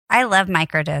I love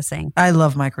microdosing. I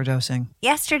love microdosing.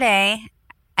 Yesterday,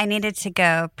 I needed to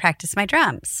go practice my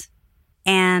drums.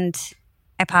 And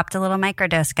I popped a little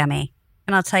microdose gummy.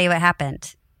 And I'll tell you what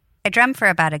happened. I drummed for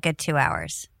about a good 2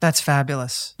 hours. That's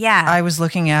fabulous. Yeah. I was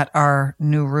looking at our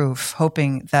new roof,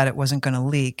 hoping that it wasn't going to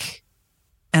leak.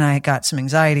 And I got some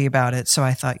anxiety about it. So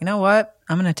I thought, you know what?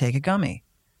 I'm going to take a gummy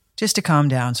just to calm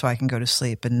down so I can go to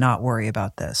sleep and not worry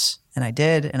about this. And I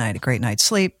did. And I had a great night's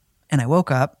sleep. And I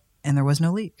woke up and there was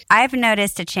no leak. I've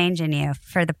noticed a change in you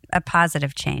for a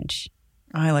positive change.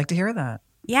 I like to hear that.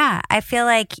 Yeah. I feel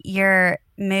like your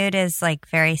mood is like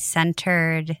very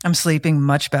centered. I'm sleeping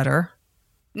much better.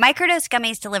 Microdose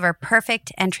gummies deliver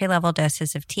perfect entry-level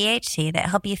doses of THC that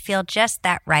help you feel just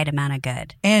that right amount of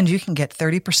good. And you can get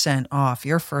 30% off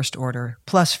your first order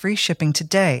plus free shipping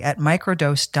today at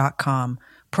microdose.com,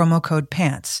 promo code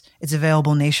PANTS. It's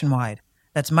available nationwide.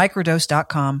 That's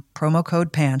microdose.com, promo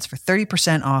code PANTS for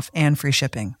 30% off and free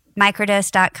shipping.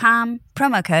 Microdose.com,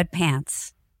 promo code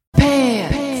PANTS.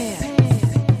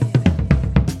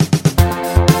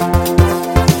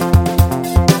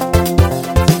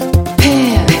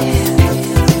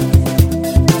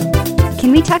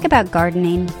 Can we talk about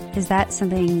gardening? Is that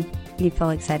something you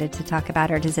feel excited to talk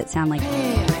about, or does it sound like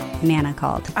Nana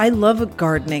called? I love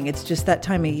gardening. It's just that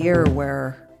time of year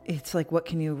where it's like, what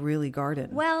can you really garden?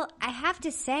 Well, I have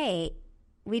to say,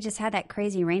 we just had that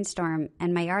crazy rainstorm,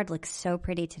 and my yard looks so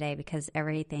pretty today because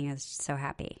everything is so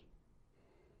happy.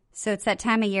 So it's that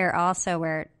time of year also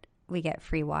where we get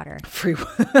free water. Free Well,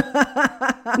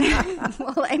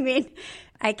 I mean,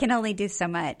 I can only do so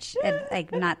much, and,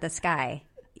 like, not the sky.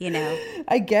 You know,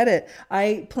 I get it.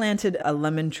 I planted a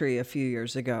lemon tree a few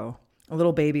years ago, a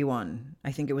little baby one.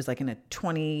 I think it was like in a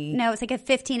 20. No, it's like a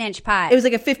 15-inch pot. It was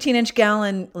like a 15-inch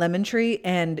gallon lemon tree,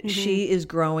 and she is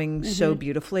growing so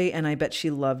beautifully. And I bet she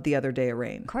loved the other day of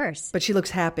rain. Of course. But she looks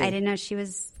happy. I didn't know she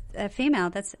was a female.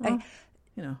 That's, you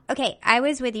know. Okay, I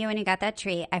was with you when you got that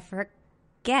tree. I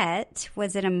forget,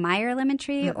 was it a Meyer lemon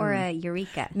tree or a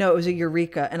Eureka? No, it was a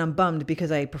Eureka, and I'm bummed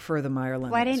because I prefer the Meyer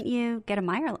lemons. Why didn't you get a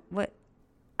Meyer? What?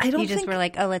 I don't You just think... were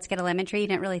like, oh, let's get a lemon tree. You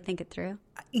didn't really think it through.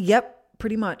 Yep,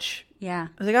 pretty much. Yeah.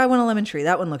 I was like, I want a lemon tree.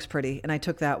 That one looks pretty. And I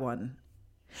took that one.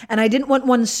 And I didn't want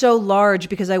one so large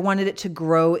because I wanted it to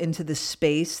grow into the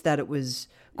space that it was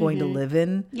going to live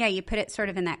in. Yeah, you put it sort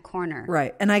of in that corner.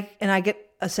 Right. And I get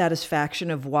a satisfaction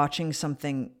of watching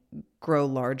something grow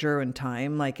larger in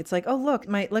time. Like, it's like, oh, look,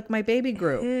 my baby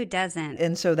grew. Who doesn't?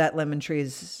 And so that lemon tree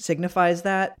signifies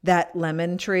that. That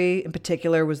lemon tree in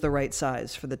particular was the right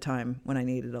size for the time when I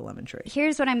needed a lemon tree.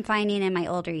 Here's what I'm finding in my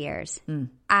older years.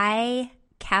 I,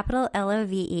 capital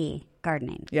Love,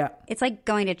 gardening. Yeah. It's like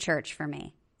going to church for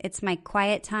me. It's my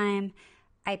quiet time.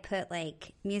 I put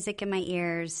like music in my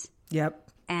ears. Yep.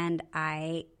 And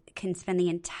I can spend the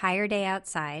entire day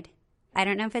outside. I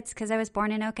don't know if it's because I was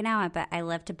born in Okinawa, but I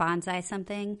love to bonsai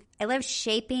something. I love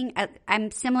shaping.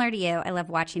 I'm similar to you. I love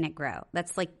watching it grow.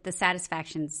 That's like the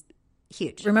satisfaction's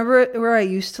huge. Remember where I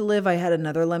used to live? I had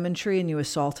another lemon tree and you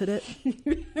assaulted it.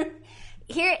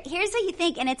 Here's what you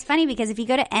think. And it's funny because if you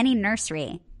go to any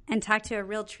nursery and talk to a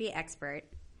real tree expert,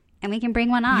 and we can bring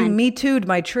one on. You Me Too'd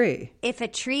my tree. If a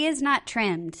tree is not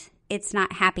trimmed, it's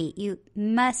not happy. You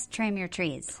must trim your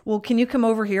trees. Well, can you come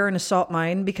over here and assault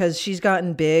mine? Because she's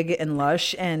gotten big and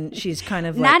lush and she's kind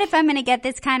of like... Not if I'm going to get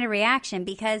this kind of reaction,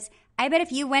 because I bet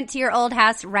if you went to your old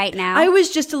house right now... I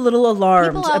was just a little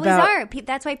alarmed People always about... are.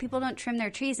 That's why people don't trim their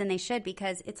trees, and they should,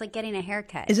 because it's like getting a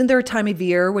haircut. Isn't there a time of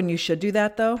year when you should do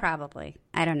that, though? Probably.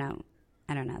 I don't know.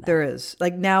 That. There is.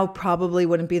 Like, now probably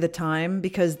wouldn't be the time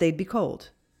because they'd be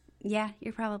cold. Yeah,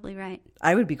 you're probably right.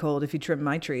 I would be cold if you trimmed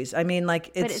my trees. I mean,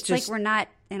 like, But it's just... like we're not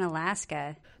in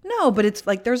Alaska. No, but it's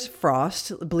like there's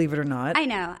frost, believe it or not. I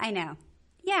know.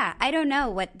 Yeah, I don't know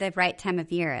what the right time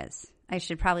of year is. I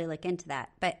should probably look into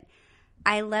that. But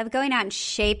I love going out and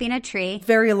shaping a tree.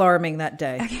 Very alarming that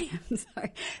day. Okay, I'm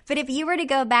sorry. But if you were to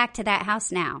go back to that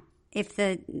house now, if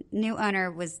the new owner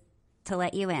was to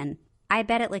let you in, I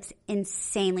bet it looks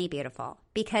insanely beautiful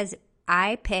because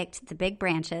I picked the big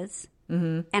branches.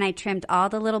 And I trimmed all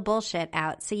the little bullshit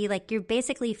out. So you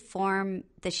basically form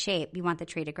the shape you want the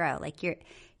tree to grow. Like you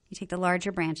take the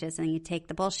larger branches and you take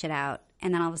the bullshit out,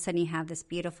 and then all of a sudden you have this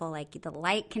beautiful, like, the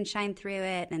light can shine through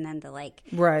it, and then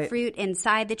the fruit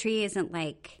inside the tree isn't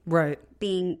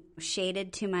being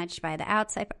shaded too much by the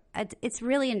outside. It's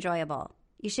really enjoyable.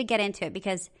 You should get into it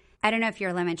because I don't know if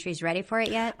your lemon tree's ready for it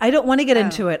yet. I don't want to get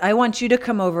into it. I want you to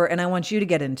come over and I want you to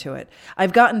get into it.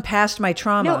 I've gotten past my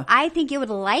trauma. No, I think you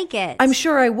would like it. I'm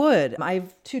sure I would. I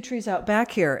have 2 trees out back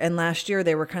here, and last year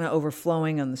they were kind of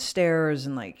overflowing on the stairs,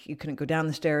 and like you couldn't go down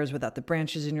the stairs without the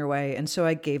branches in your way, and so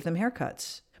I gave them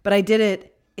haircuts. But I did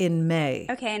it in May.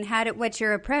 Okay, and what's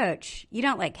your approach? You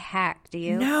don't like hack, do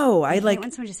you? No, I hate like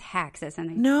when someone just hacks at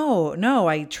something. No,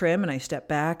 I trim and I step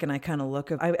back and I kind of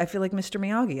look. I feel like Mr.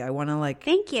 Miyagi. I want to like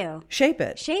Thank you. shape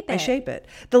it. Shape I it. shape it.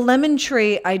 The lemon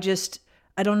tree, I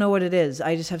don't know what it is.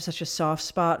 I just have such a soft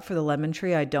spot for the lemon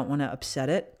tree. I don't want to upset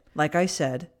it. Like I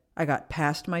said, I got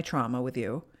past my trauma with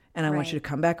you, and I want you to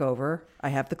come back over. I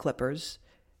have the clippers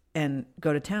and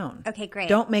go to town. Okay, great.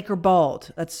 Don't make her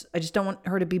bald. I just don't want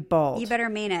her to be bald. You better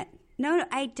mean it. No,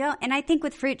 I don't. And I think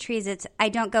with fruit trees, I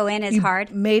don't go in as You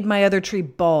hard. made my other tree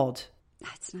bald.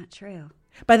 That's not true.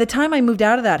 By the time I moved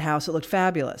out of that house, it looked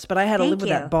fabulous. But I had to Thank live with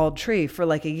you. that bald tree for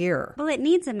like a year. Well, it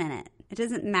needs a minute. It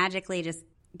doesn't magically just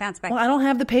bounce back. Well, I don't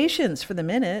have the patience for the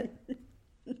minute.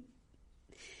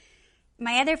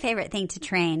 My other favorite thing to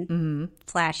train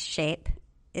 / shape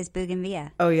is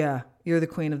bougainvillea. Oh, yeah. You're the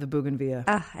queen of the bougainvillea.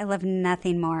 Oh, I love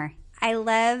nothing more. I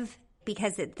love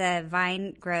because the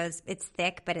vine grows, it's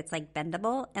thick, but it's like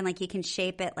bendable. And like you can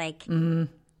shape it like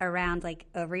around like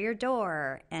over your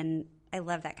door. And I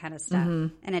love that kind of stuff.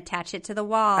 And attach it to the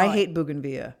wall. I hate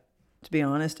bougainvillea, to be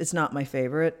honest. It's not my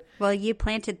favorite. Well, you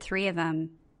planted 3 of them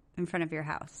in front of your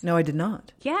house. No, I did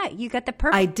not. Yeah, you got the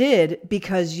perfect. I did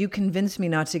because you convinced me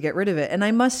not to get rid of it. And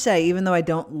I must say, even though I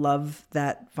don't love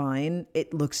that vine,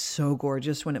 it looks so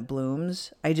gorgeous when it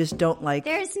blooms. I just don't like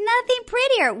There's nothing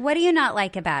prettier. What do you not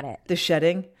like about it? the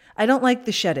shedding. I don't like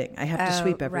the shedding. I have to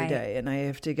sweep every right. day, and I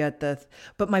have to get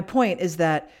But my point is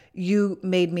that you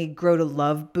made me grow to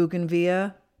love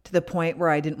bougainvillea to the point where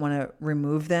I didn't want to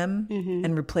remove them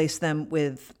and replace them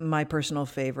with my personal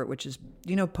favorite, which is,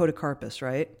 podocarpus,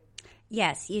 right?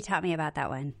 Yes, you taught me about that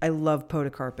one. I love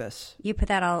podocarpus. You put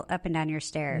that all up and down your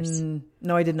stairs.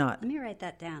 No, I did not. Let me write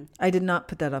that down. I did not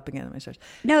put that up again on my stairs.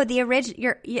 No, the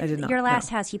original. did not, Your last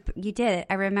no. house, you did it.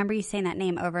 I remember you saying that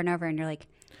name over and over, and you're like,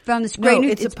 found this great No, new.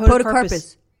 it's a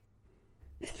podocarpus.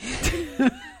 Is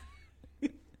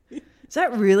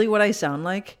that really what I sound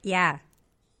like? Yeah.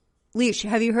 Leash,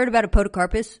 have you heard about a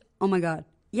podocarpus? Oh my god.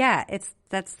 Yeah,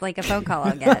 that's like a phone call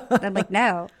I'll get. I'm like,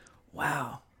 no.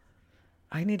 Wow.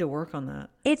 I need to work on that.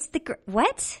 It's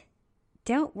what?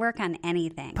 Don't work on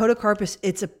anything. Podocarpus,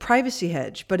 it's a privacy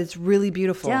hedge, but it's really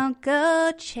beautiful. Don't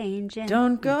go changing.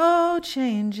 Don't go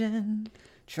changing.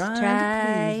 Try to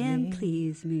and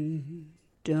please me.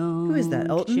 Don't. Who is that,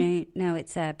 Elton? No,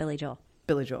 it's Billy Joel.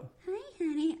 Billy Joel. Hi,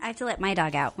 honey. I have to let my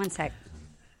dog out. One sec.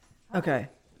 Okay.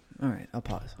 All right. I'll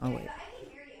pause. I'll wait.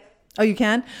 Oh, you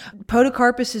can?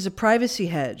 Podocarpus is a privacy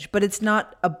hedge, but it's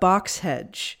not a box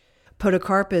hedge.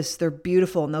 Podocarpus, they're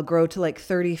beautiful and they'll grow to like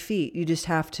 30 feet. You just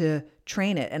have to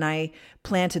train it. And I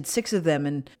planted 6 of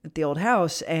them at the old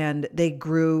house and they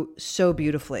grew so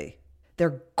beautifully.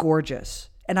 They're gorgeous.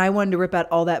 And I wanted to rip out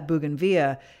all that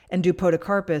bougainvillea and do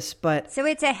podocarpus, but So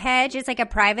it's a hedge. It's like a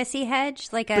privacy hedge,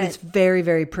 like but it's very,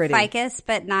 very pretty. ficus,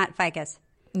 but not ficus.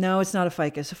 No, it's not a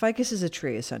ficus. A ficus is a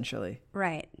tree, essentially.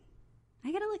 Right.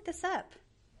 I gotta look this up.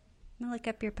 I'm gonna look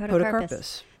up your podocarpus.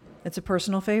 Podocarpus. It's a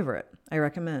personal favorite. I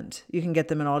recommend. You can get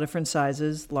them in all different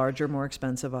sizes, larger, more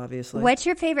expensive, obviously. What's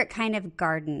your favorite kind of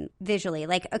garden visually?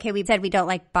 Like, okay, we said we don't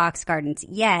like box gardens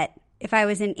yet. If I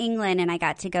was in England and I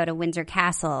got to go to Windsor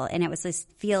Castle and it was this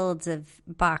fields of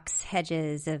box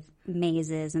hedges of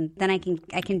mazes, and then I can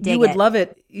dig it. You would love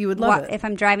it. You would love it. If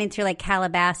I'm driving through like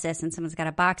Calabasas and someone's got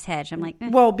a box hedge, I'm like,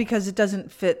 Well, because it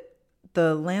doesn't fit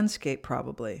the landscape,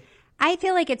 probably. I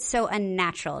feel like it's so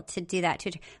unnatural to do that.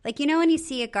 Like, you know, when you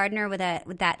see a gardener with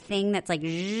that thing that's like,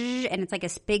 zzz, and it's like a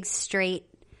big straight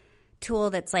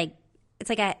tool that's like, it's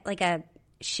like a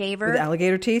shaver. With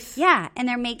alligator teeth? Yeah, and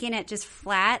they're making it just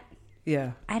flat.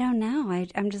 Yeah. I don't know.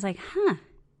 I'm just like,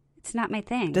 it's not my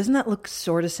thing. Doesn't that look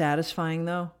sort of satisfying,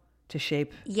 though, to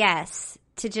shape? Yes,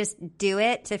 to just do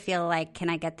it, to feel like, can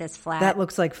I get this flat? That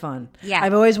looks like fun. Yeah.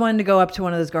 I've always wanted to go up to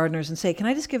one of those gardeners and say, can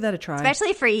I just give that a try?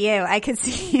 Especially for you. I could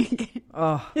see.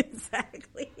 Oh.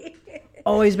 Exactly.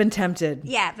 Always been tempted.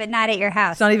 Yeah, but not at your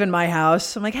house. It's not even my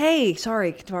house. I'm like, hey,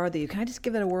 sorry to bother you. Can I just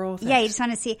give that a whirl? Yeah, you just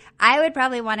want to see. I would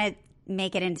probably want to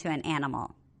make it into an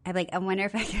animal. I'm like, I wonder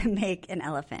if I can make an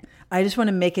elephant. I just want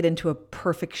to make it into a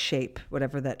perfect shape,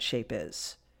 whatever that shape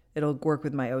is. It'll work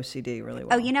with my OCD really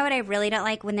well. Oh, you know what I really don't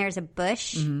like? When there's a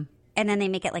bush and then they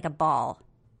make it like a ball.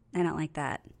 I don't like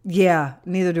that. Yeah,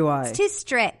 neither do I. It's too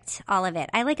strict, all of it.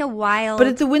 I like a wild. But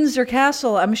at the Windsor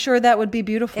Castle, I'm sure that would be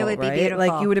beautiful, It would be right? beautiful.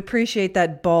 Like you would appreciate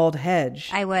that bald hedge.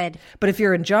 I would. But if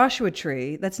you're in Joshua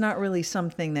Tree, that's not really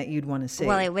something that you'd want to see.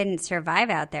 Well, it wouldn't survive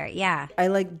out there. Yeah. I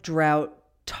like drought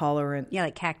tolerant Yeah,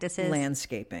 like cactuses.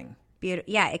 landscaping. beautiful.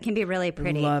 Yeah, it can be really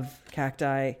pretty. Love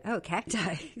cacti. Oh,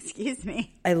 cacti. Excuse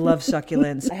me. I love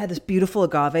succulents. I had this beautiful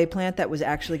agave plant that was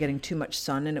actually getting too much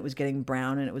sun and it was getting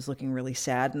brown and it was looking really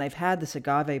sad. And I've had this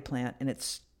agave plant and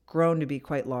it's grown to be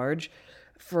quite large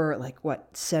for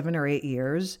 7 or 8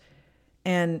 years.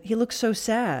 And he looks so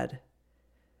sad.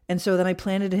 And so then I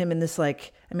planted him in this, I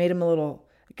made him a little,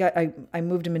 I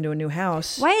moved him into a new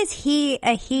house. Why is he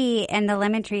a he and the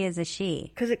lemon tree is a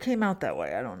she? Because it came out that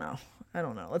way. I don't know.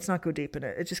 Let's not go deep in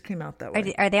it. It just came out that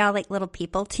way. Are they all like little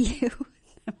people to you?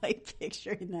 I'm like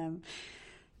picturing them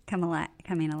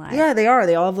coming alive. Yeah, they are.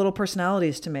 They all have little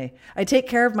personalities to me. I take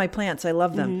care of my plants. I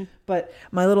love them. Mm-hmm. But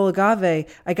my little agave,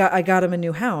 I got him a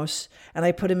new house and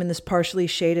I put him in this partially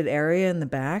shaded area in the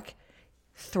back.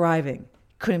 Thriving.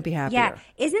 Couldn't be happier. Yeah.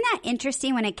 Isn't that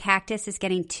interesting when a cactus is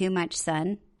getting too much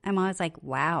sun? I'm always like,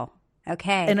 wow.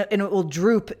 Okay. And it will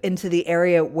droop into the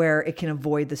area where it can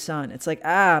avoid the sun. It's like,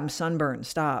 I'm sunburned.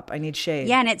 Stop. I need shade.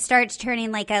 Yeah, and it starts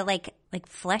turning like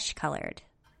flesh colored,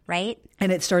 right?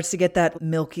 And it starts to get that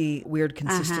milky, weird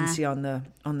consistency on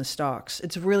the stalks.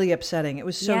 It's really upsetting. It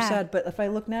was so sad. But if I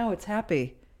look now, it's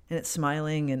happy and it's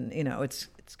smiling, and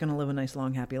it's going to live a nice,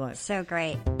 long, happy life. So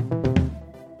great.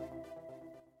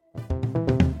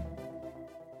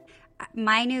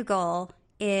 My new goal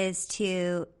is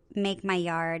to make my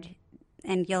yard,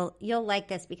 and you'll like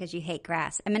this because you hate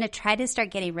grass. I'm going to try to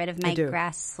start getting rid of my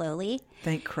grass slowly.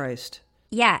 Thank Christ.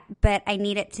 Yeah, but I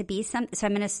need it to be so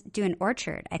I'm going to do an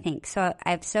orchard, I think. So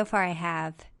I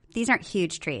have, these aren't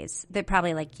huge trees. They're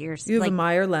probably like yours. You have a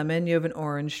Meyer lemon. You have an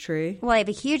orange tree. Well, I have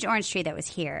a huge orange tree that was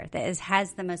here that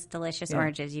has the most delicious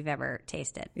oranges you've ever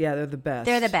tasted. Yeah, they're the best.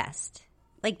 They're the best.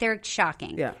 They're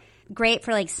shocking. Yeah. Great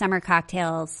for summer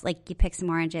cocktails. You pick some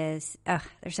oranges. Ugh,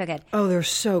 they're so good. Oh, they're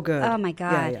so good. Oh my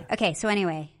God. Yeah. Okay, so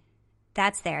anyway,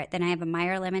 that's there. Then I have a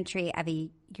Meyer lemon tree. I have a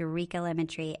Eureka lemon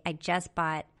tree. I just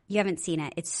bought, you haven't seen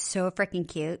it. It's so freaking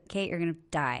cute. Kate, you're going to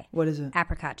die. What is it?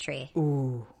 Apricot tree.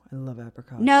 Ooh, I love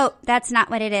apricots. No, that's not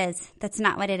what it is. That's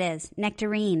not what it is.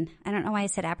 Nectarine. I don't know why I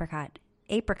said apricot.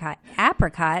 Apricot.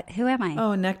 Apricot? Who am I?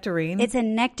 Oh, nectarine. It's a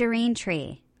nectarine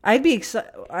tree. I'd be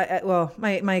excited. Well,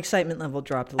 my excitement level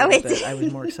dropped a little bit. I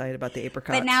was more excited about the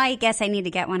apricots. But now I guess I need to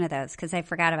get one of those because I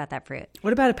forgot about that fruit.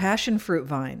 What about a passion fruit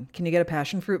vine? Can you get a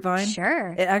passion fruit vine? Sure.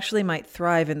 It actually might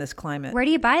thrive in this climate. Where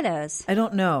do you buy those? I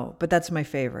don't know, but that's my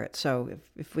favorite. So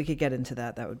if we could get into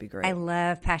that, that would be great. I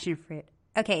love passion fruit.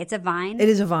 Okay, it's a vine? It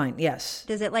is a vine, yes.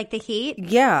 Does it like the heat?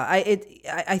 Yeah,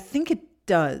 I think it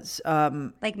does.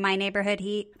 Like my neighborhood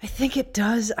heat? I think it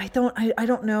does. I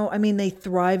don't know. I mean, they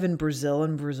thrive in Brazil,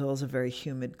 and Brazil is a very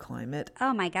humid climate.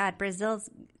 Oh my God, Brazil's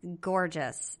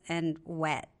gorgeous and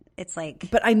wet. It's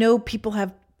But I know people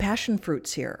have passion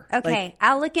fruits here. Okay,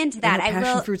 I'll look into that.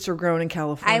 Passion fruits are grown in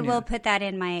California. I will put that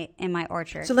in my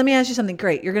orchard. So let me ask you something.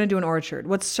 Great, you're going to do an orchard.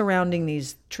 What's surrounding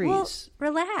these trees? Well,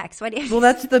 relax. What do you? Well,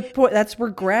 that's the point. That's where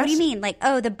grass. What do you mean?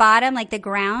 The bottom, the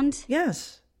ground?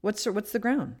 Yes. What's the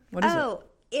ground? What is it? Oh,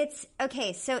 it's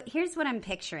okay. So here's what I'm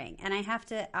picturing, and I have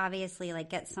to obviously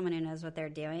get someone who knows what they're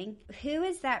doing. Who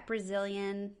is that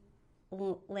Brazilian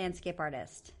landscape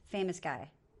artist? Famous guy.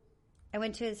 I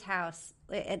went to his house.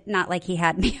 Not like he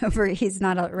had me over. He's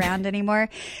not around anymore.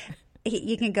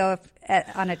 You can go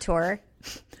on a tour.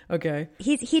 Okay.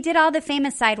 He did all the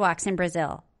famous sidewalks in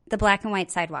Brazil, the black and white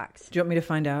sidewalks. Do you want me to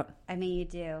find out? I mean, you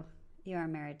do. You are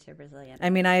married to a Brazilian. I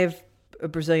mean, I have a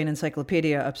Brazilian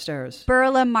encyclopedia upstairs.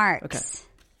 Burla Marx.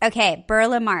 Okay,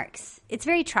 Burla Marx. It's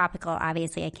very tropical,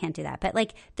 obviously. I can't do that. But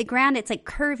the ground, it's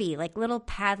curvy, little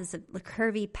paths,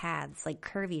 curvy paths,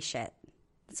 curvy shit.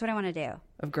 That's what I want to do.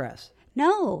 Of grass?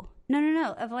 No.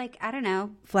 Of I don't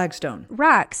know. Flagstone.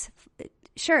 Rocks.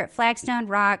 Sure, flagstone,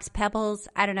 rocks, pebbles.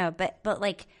 I don't know. But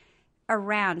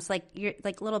around, so you're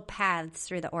little paths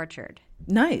through the orchard.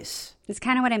 Nice. It's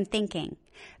kind of what I'm thinking.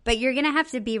 But you're going to have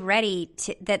to be ready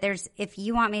if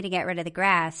you want me to get rid of the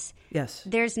grass. Yes.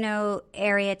 There's no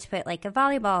area to put a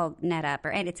volleyball net up,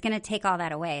 and it's going to take all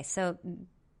that away. So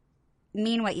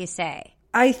mean what you say.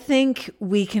 I think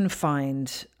we can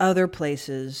find other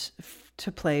places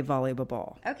to play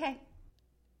volleyball. Okay.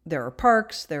 There are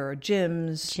parks, there are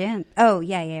gyms. Gym. Oh,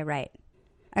 yeah, right.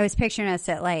 I was picturing us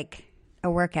at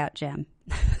a workout gym.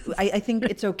 I think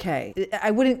it's okay. I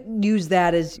wouldn't use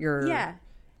that as your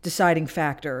deciding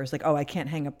factor. It's I can't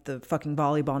hang up the fucking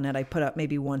volleyball net I put up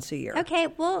maybe once a year. Okay,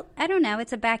 well, I don't know.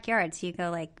 It's a backyard, so you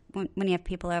go when you have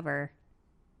people over,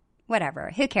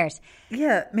 whatever. Who cares?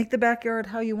 Yeah, make the backyard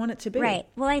how you want it to be. Right.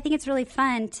 Well, I think it's really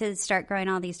fun to start growing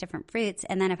all these different fruits,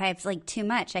 and then if I have too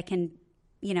much, I can,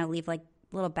 leave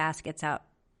little baskets out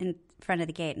in front of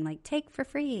the gate and take for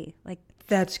free.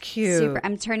 That's cute. Super.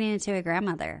 I'm turning into a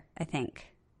grandmother, I think.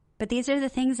 But these are the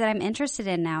things that I'm interested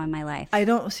in now in my life. I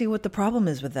don't see what the problem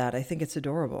is with that. I think it's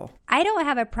adorable. I don't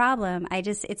have a problem.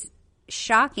 It's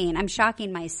shocking. I'm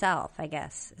shocking myself, I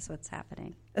guess, is what's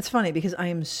happening. That's funny because I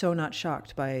am so not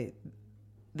shocked by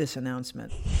this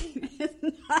announcement.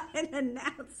 It's not an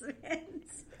announcement.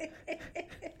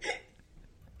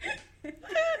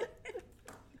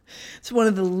 It's one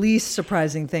of the least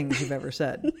surprising things you've ever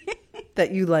said,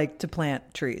 that you like to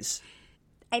plant trees.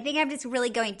 I think I'm just really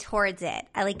going towards it.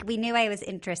 We knew I was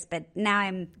interested, but now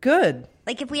I'm good.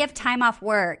 Like, if we have time off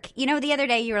work, the other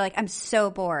day you were like, I'm so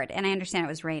bored, and I understand it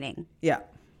was raining. Yeah.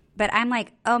 But I'm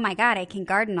like, oh my God, I can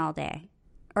garden all day.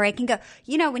 Or I can go,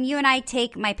 when you and I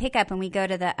take my pickup and we go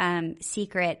to the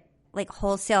secret,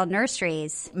 wholesale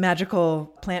nurseries.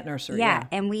 Magical plant nursery. Yeah.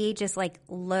 And we just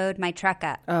load my truck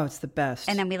up. Oh, it's the best.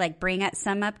 And then we bring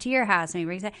some up to your house. And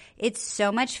we bring it's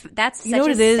so much, that's You know such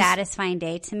what a it is? satisfying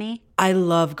day to me. I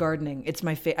love gardening. It's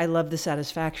my I love the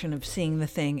satisfaction of seeing the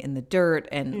thing in the dirt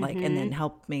and and then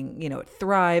helping, it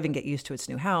thrive and get used to its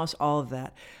new house, all of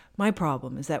that. My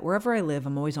problem is that wherever I live,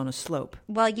 I'm always on a slope.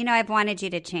 Well, I've wanted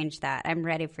you to change that. I'm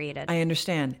ready for you to. I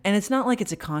understand. And it's not like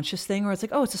it's a conscious thing or it's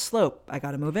like, oh, it's a slope. I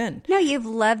got to move in. No, you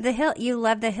love the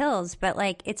hills, but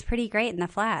like it's pretty great in the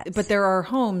flats. But there are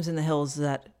homes in the hills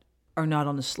that are not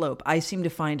on the slope. I seem to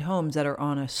find homes that are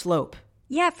on a slope.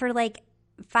 Yeah, for like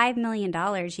 $5 million,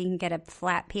 you can get a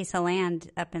flat piece of land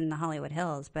up in the Hollywood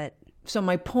Hills. But so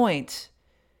my point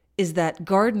is that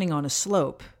gardening on a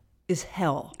slope is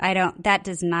hell. That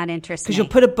does not interest me. Because you'll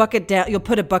put a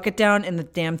bucket down and the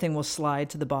damn thing will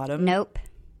slide to the bottom. Nope.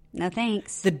 No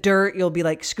thanks. The dirt, you'll be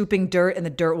like scooping dirt and the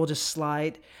dirt will just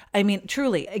slide. I mean,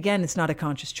 truly, again, it's not a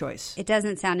conscious choice. It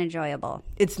doesn't sound enjoyable.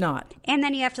 It's not. And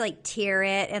then you have to like tier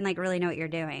it and like really know what you're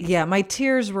doing. Yeah, my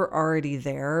tiers were already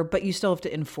there, but you still have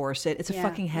to enforce it. It's a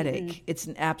fucking headache. Mm-hmm. It's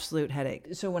an absolute headache.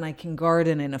 So when I can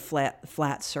garden in a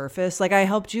flat surface, like I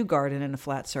helped you garden in a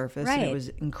flat surface, right. And it was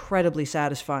incredibly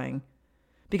satisfying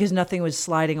because nothing was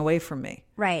sliding away from me.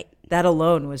 Right. That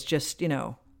alone was just,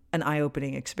 an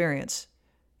eye-opening experience.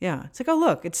 Yeah. It's like, oh,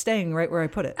 look, it's staying right where I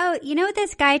put it. Oh, you know what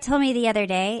this guy told me the other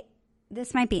day?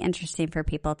 This might be interesting for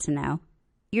people to know.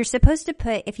 You're supposed to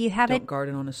put, if you have Don't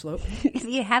garden on a slope. If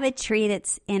you have a tree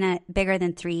that's in a bigger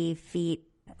than 3 feet,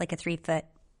 like a 3-foot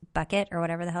bucket or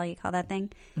whatever the hell you call that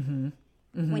thing. Mm-hmm.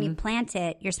 Mm-hmm. When you plant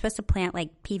it, you're supposed to plant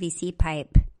like PVC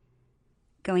pipe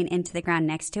going into the ground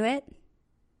next to it.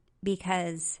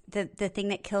 Because the thing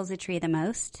that kills a tree the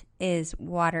most is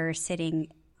water sitting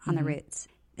on the roots.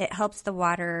 It helps the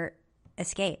water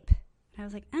escape. And I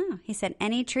was like, oh. He said,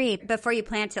 any tree, before you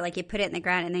plant it, like you put it in the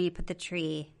ground and then you put the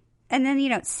tree. And then you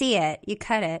don't see it. You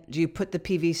cut it. Do you put the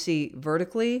PVC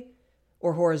vertically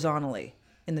or horizontally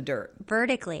in the dirt?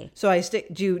 Vertically. So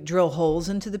do you drill holes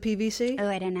into the PVC? Oh,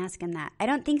 I didn't ask him that. I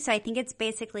don't think so. I think it's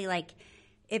basically like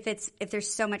if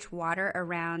there's so much water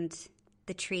around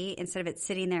the tree, instead of it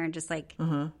sitting there and just like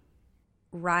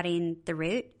rotting the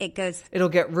root, it'll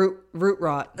get root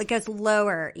rot. It goes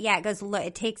lower. Yeah, it goes low.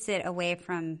 It takes it away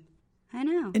from. I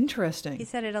know. Interesting. He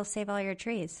said it'll save all your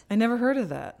trees. I never heard of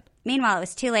that. Meanwhile, it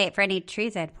was too late for any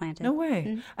trees I'd planted. No way.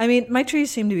 Mm-hmm. I mean, my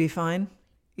trees seem to be fine.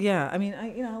 Yeah, I mean,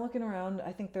 looking around,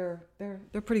 I think they're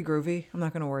pretty groovy. I'm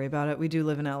not going to worry about it. We do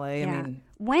live in LA. Yeah. I mean,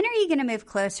 when are you going to move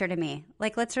closer to me?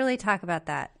 Like, let's really talk about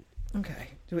that. Okay.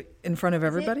 In front of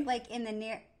everybody? Is it like in the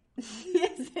near?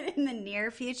 Is it in the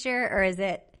near future, or is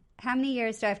it? How many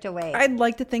years do I have to wait? I'd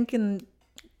like to think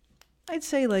I'd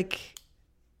say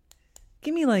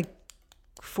give me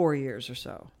 4 years or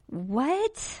so.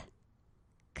 What?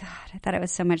 God, I thought it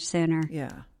was so much sooner.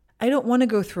 Yeah. I don't want to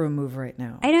go through a move right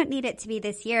now. I don't need it to be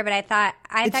this year, but I thought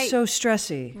it's so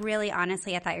stressy. Really,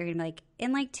 honestly, I thought you were going to be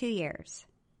in 2 years,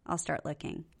 I'll start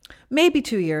looking. Maybe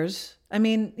 2 years. I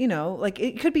mean,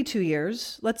 it could be 2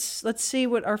 years. Let's see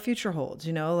what our future holds,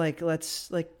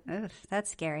 Oof, that's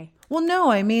scary. Well,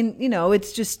 no, I mean,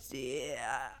 it's just,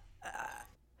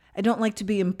 I don't like to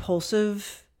be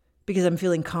impulsive because I'm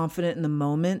feeling confident in the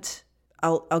moment.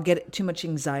 I'll get too much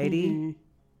anxiety. Mm-hmm.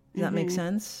 Does that make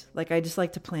sense? I just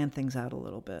like to plan things out a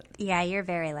little bit. Yeah, you're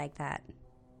very like that.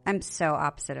 I'm so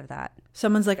opposite of that.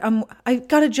 Someone's like, I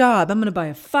got a job. I'm going to buy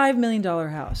a $5 million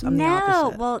house. I'm the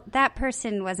opposite. Well, that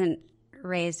person wasn't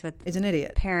raised with is an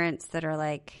idiot. Parents that are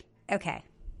like, okay,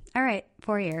 all right,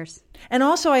 4 years. And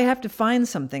also I have to find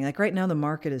something. Right now the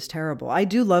market is terrible. I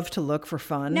do love to look for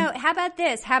fun. No, how about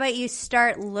this? How about you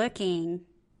start looking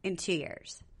in 2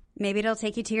 years? Maybe it'll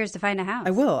take you 2 years to find a house.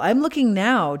 I will. I'm looking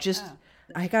now.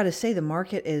 I got to say the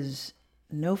market is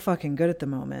no fucking good at the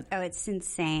moment. Oh, it's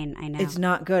insane. I know. It's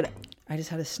not good. I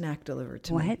just had a snack delivered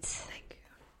to me. What? Thank you.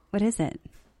 What is it?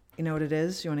 You know what it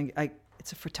is? You want to?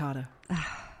 It's a frittata.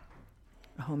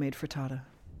 A homemade frittata.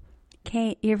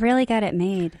 Kate, you've really got it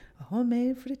made. A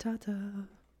homemade frittata.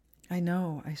 I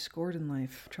know. I scored in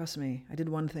life. Trust me. I did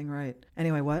one thing right.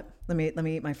 Anyway, what? Let me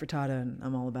eat my frittata and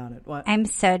I'm all about it. What? I'm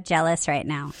so jealous right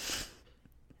now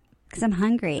because I'm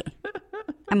hungry.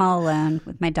 I'm all alone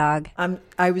with my dog.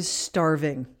 I was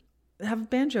starving. Have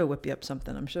Banjo whip you up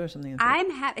something. I'm sure there's something.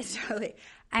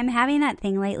 I'm having that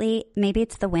thing lately. Maybe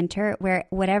it's the winter where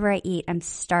whatever I eat, I'm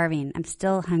starving. I'm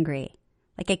still hungry.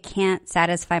 Like I can't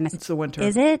satisfy myself. It's the winter.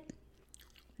 Is it?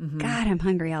 Mm-hmm. God, I'm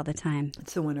hungry all the time.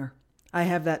 It's the winter. I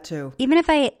have that too. Even if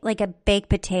I like a baked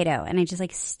potato and I just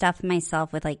like stuff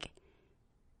myself with like,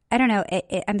 I don't know,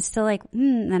 I'm still like,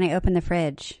 then I open the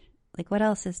fridge. Like what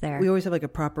else is there? We always have like a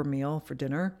proper meal for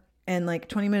dinner. And like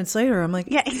 20 minutes later, I'm like,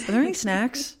 yeah. Are there any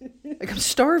snacks? Like I'm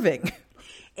starving.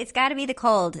 It's got to be the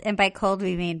cold. And by cold,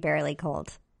 we mean barely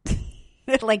cold.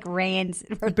 It like rains.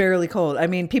 Barely cold. I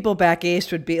mean, people back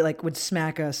east would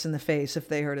smack us in the face if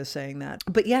they heard us saying that.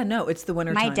 But yeah, no, it's the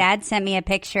winter time. My dad sent me a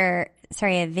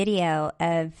video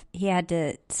of he had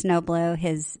to snow blow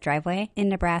his driveway in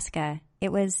Nebraska.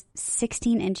 It was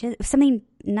 16 inches. It was something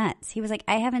nuts. He was like,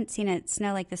 I haven't seen it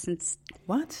snow like this since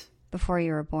what? Before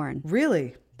you were born.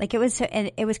 Really? Like it was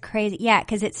crazy. Yeah,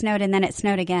 because it snowed and then it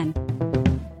snowed again.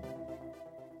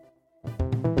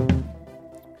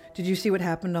 Did you see what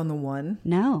happened on the 1?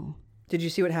 No. Did you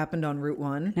see what happened on Route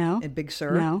 1? No. At Big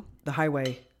Sur? No. The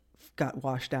highway got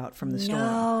washed out from the storm.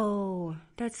 No.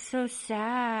 That's so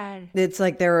sad. It's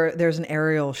like there's an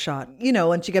aerial shot. You know,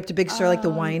 once you get up to Big Sur, like the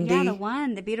windy. Yeah,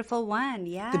 the beautiful one.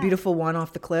 Yeah. The beautiful one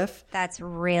off the cliff. That's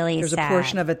really There's sad. a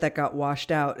portion of it that got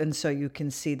washed out, and so you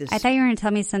can see this. I thought you were going to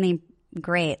tell me something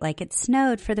great, like it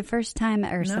snowed for the first time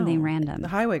or something random. The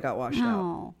highway got washed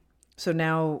out. So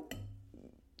now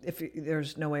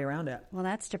there's no way around it. Well,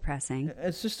 that's depressing.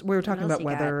 It's just, we were talking about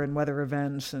weather and weather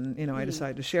events, and I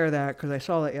decided to share that because I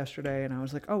saw that yesterday and I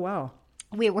was like, oh wow.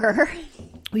 We were.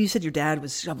 Well, you said your dad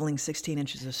was shoveling 16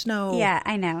 inches of snow. Yeah,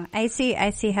 I know. I see how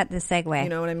the segue. You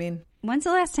know what I mean? When's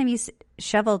the last time you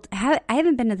shoveled? I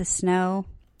haven't been to the snow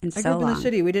in so long. I grew up in the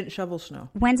city. We didn't shovel snow.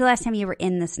 When's the last time you were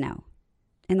in the snow?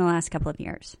 In the last couple of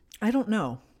years? I don't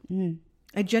know.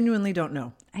 I genuinely don't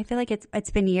know. I feel like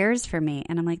it's been years for me,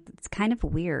 and I'm like, it's kind of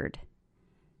weird.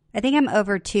 I think I'm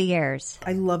over 2 years.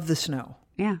 I love the snow.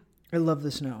 Yeah. I love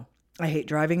the snow. I hate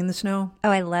driving in the snow. Oh,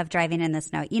 I love driving in the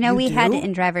snow. You know, we had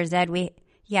in driver's ed, we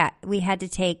had to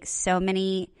take so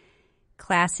many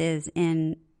classes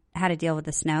in how to deal with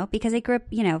the snow because I grew up,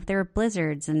 there were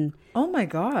blizzards and oh my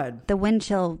God. The wind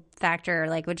chill factor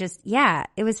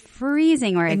it was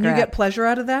freezing where I grew up. And you get pleasure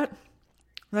out of that?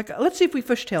 Like, let's see if we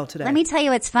fishtail today. Let me tell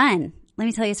you it's fun.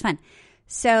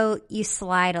 So you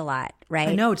slide a lot, right?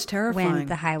 I know, it's terrifying. When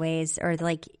the highways or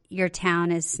like your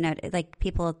town is snowed, like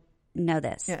people know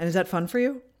this. Yeah, and is that fun for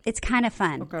you? It's kind of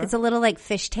fun. Okay. It's a little like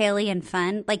fishtaily and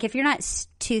fun. Like if you're not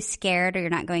too scared or you're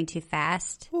not going too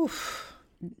fast,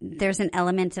 there's an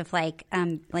element of like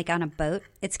on a boat.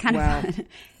 It's kind of fun.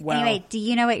 Wow. Anyway, do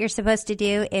you know what you're supposed to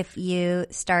do if you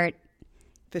start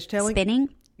fishtailing? Spinning?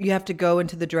 You have to go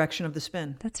into the direction of the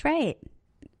spin. That's right.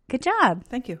 Good job.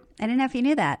 Thank you. I didn't know if you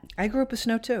knew that. I grew up with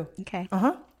snow too. Okay.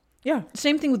 Uh-huh. Yeah.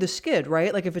 Same thing with the skid,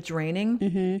 right? Like if it's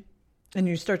raining and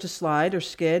you start to slide or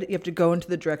skid, you have to go into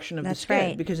the direction of the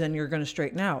skid because then you're going to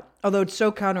straighten out. Although it's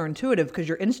so counterintuitive because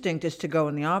your instinct is to go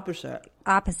in the opposite.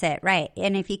 Opposite, right.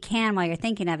 And if you can, while you're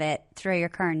thinking of it, throw your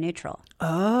car in neutral.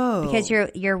 Oh. Because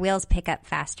your wheels pick up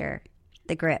faster,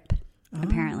 the grip.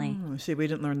 Apparently. See, we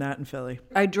didn't learn that in Philly.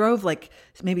 I drove like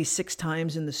maybe 6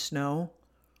 times in the snow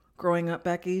growing up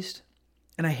back east,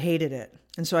 and I hated it.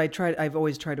 And so I've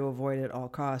always tried to avoid it at all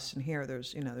costs. And here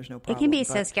there's no problem. It can be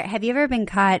so scary. Have you ever been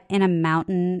caught in a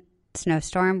mountain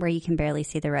snowstorm where you can barely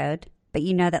see the road, but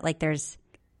you know that like there's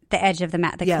the edge of the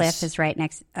cliff is right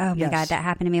next. Oh my God, that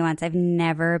happened to me once. I've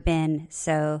never been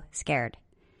so scared.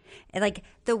 Like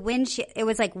the windshield, it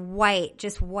was like white,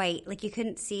 just white. Like you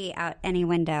couldn't see out any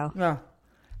window. Yeah.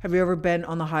 Have you ever been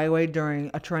on the highway during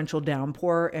a torrential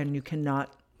downpour and you cannot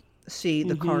see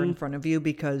the car in front of you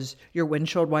because your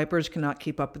windshield wipers cannot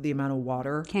keep up with the amount of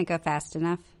water? Can't go fast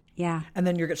enough. Yeah. And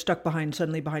then you get stuck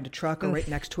suddenly behind a truck or right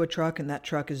next to a truck and that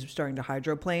truck is starting to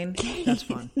hydroplane. That's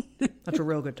fun. That's a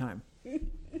real good time.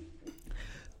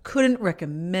 Couldn't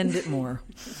recommend it more.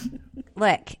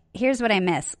 Look, here's what I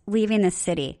miss. Leaving the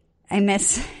city. I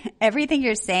miss everything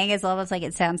you're saying is almost like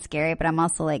it sounds scary, but I'm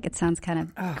also like, it sounds kind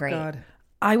of great. God.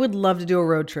 I would love to do a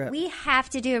road trip. We have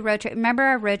to do a road trip. Remember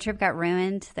our road trip got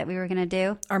ruined that we were going to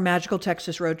do? Our magical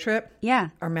Texas road trip? Yeah.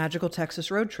 Our magical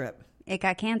Texas road trip. It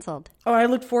got canceled. Oh, I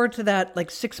looked forward to that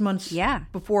like 6 months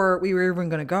before we were even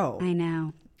going to go. I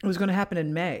know. It was going to happen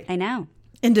in May. I know.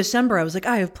 In December, I was like,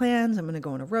 I have plans. I'm going to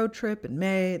go on a road trip in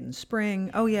May and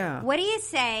spring. Oh, yeah. What do you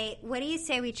say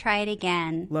we try it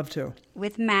again? Love to.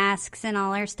 With masks and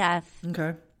all our stuff.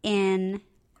 Okay. I'm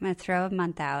going to throw a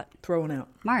month out. Throw one out.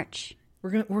 March.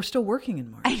 We're still working in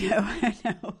March. I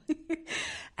know.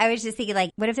 I was just thinking,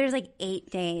 like, what if there's like 8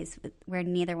 days where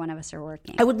neither one of us are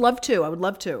working? I would love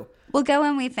to. We'll go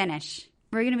when we finish.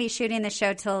 We're going to be shooting the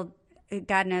show till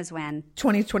God knows when.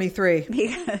 2023.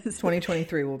 Because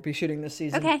 2023 we'll be shooting this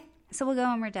season. Okay. So we'll go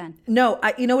when we're done. No,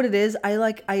 you know what it is?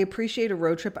 I appreciate a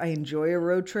road trip. I enjoy a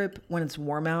road trip when it's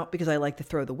warm out because I like to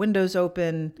throw the windows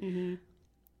open. Mm-hmm.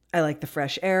 I like the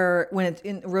fresh air. When it's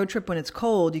in a road trip, when it's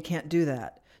cold, you can't do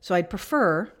that. So I'd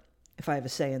prefer, if I have a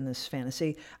say in this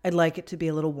fantasy, I'd like it to be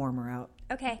a little warmer out.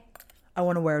 Okay. I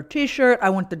want to wear a t-shirt. I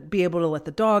want to be able to let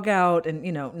the dog out and,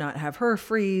 not have her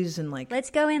freeze and like. Let's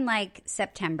go in like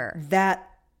September. That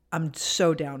I'm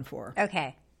so down for.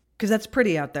 Okay. Because that's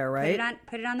pretty out there, right?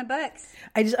 Put it on the books.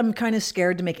 I'm kind of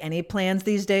scared to make any plans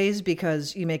these days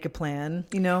because you make a plan,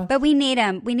 But we need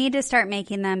them. We need to start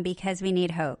making them because we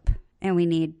need hope and we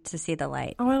need to see the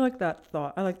light. Oh, I like that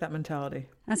thought. I like that mentality.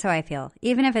 That's how I feel.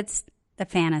 Even if it's a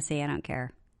fantasy, I don't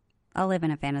care. I'll live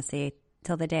in a fantasy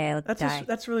till the day I die.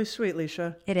 That's really sweet,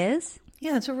 Leisha. It is?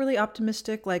 Yeah, it's a really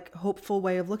optimistic, like hopeful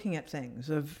way of looking at things.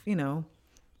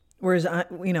 Whereas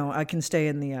I can stay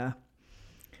in the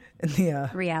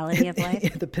reality of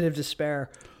life, the pit of despair.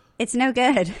 It's no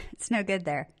good. It's no good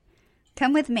there.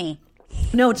 Come with me.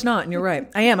 No, it's not. And you're right.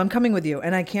 I am. I'm coming with you,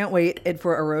 and I can't wait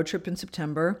for a road trip in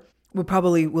September.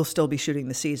 We'll still be shooting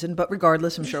the season, but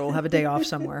regardless, I'm sure we'll have a day off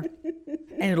somewhere.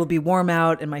 And it'll be warm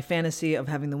out, and my fantasy of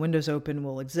having the windows open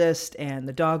will exist, and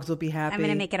the dogs will be happy. I'm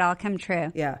going to make it all come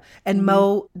true. Yeah. And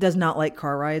Mo does not like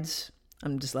car rides.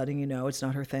 I'm just letting you know it's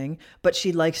not her thing. But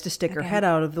she likes to stick her head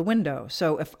out of the window.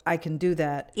 So if I can do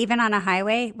that. Even on a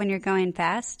highway when you're going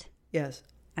fast? Yes.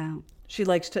 Oh. She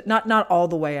likes to, not all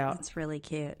the way out. That's really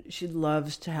cute. She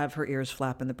loves to have her ears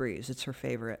flap in the breeze. It's her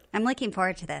favorite. I'm looking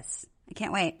forward to this. I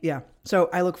can't wait. Yeah.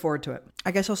 So I look forward to it.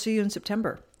 I guess I'll see you in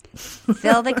September.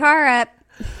 Fill the car up.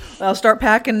 I'll start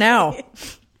packing now.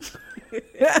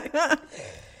 Oh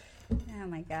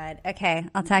my God. Okay.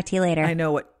 I'll talk to you later. I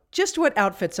know just what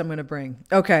outfits I'm going to bring.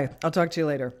 Okay. I'll talk to you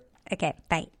later. Okay.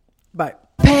 Bye. Bye.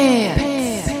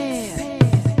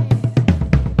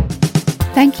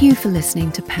 Thank you for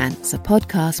listening to Pants, a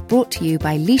podcast brought to you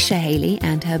by Leisha Haley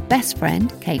and her best friend,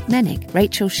 Kate Mennick.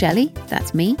 Rachel Shelley,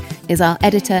 that's me, is our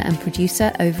editor and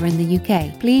producer over in the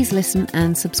UK. Please listen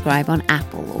and subscribe on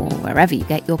Apple or wherever you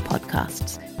get your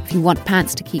podcasts. If you want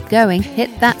Pants to keep going,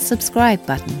 hit that subscribe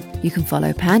button. You can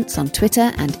follow Pants on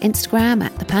Twitter and Instagram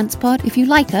at The Pants Pod. If you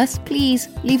like us, please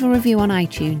leave a review on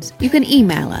iTunes. You can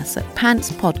email us at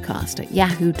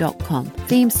pantspodcast@yahoo.com.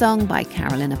 Theme song by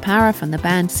Carolina Parra from the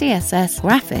band CSS.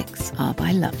 Graphics are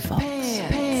by Love Fox.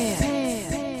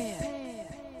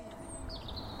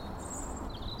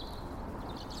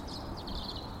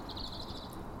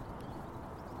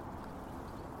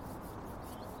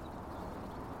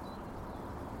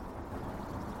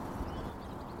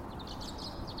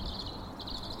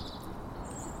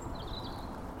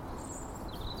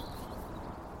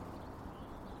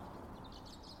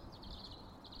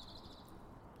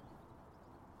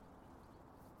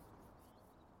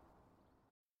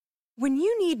 When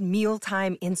you need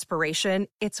mealtime inspiration,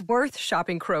 it's worth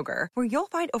shopping Kroger, where you'll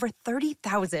find over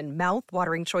 30,000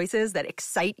 mouth-watering choices that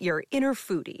excite your inner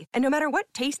foodie. And no matter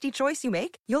what tasty choice you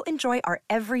make, you'll enjoy our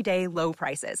everyday low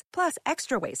prices, plus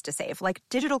extra ways to save, like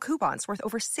digital coupons worth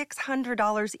over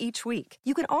 $600 each week.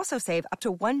 You can also save up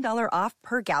to $1 off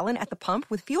per gallon at the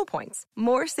pump with fuel points.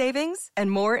 More savings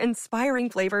and more inspiring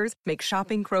flavors make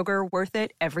shopping Kroger worth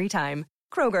it every time.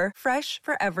 Kroger, fresh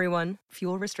for everyone.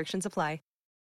 Fuel restrictions apply.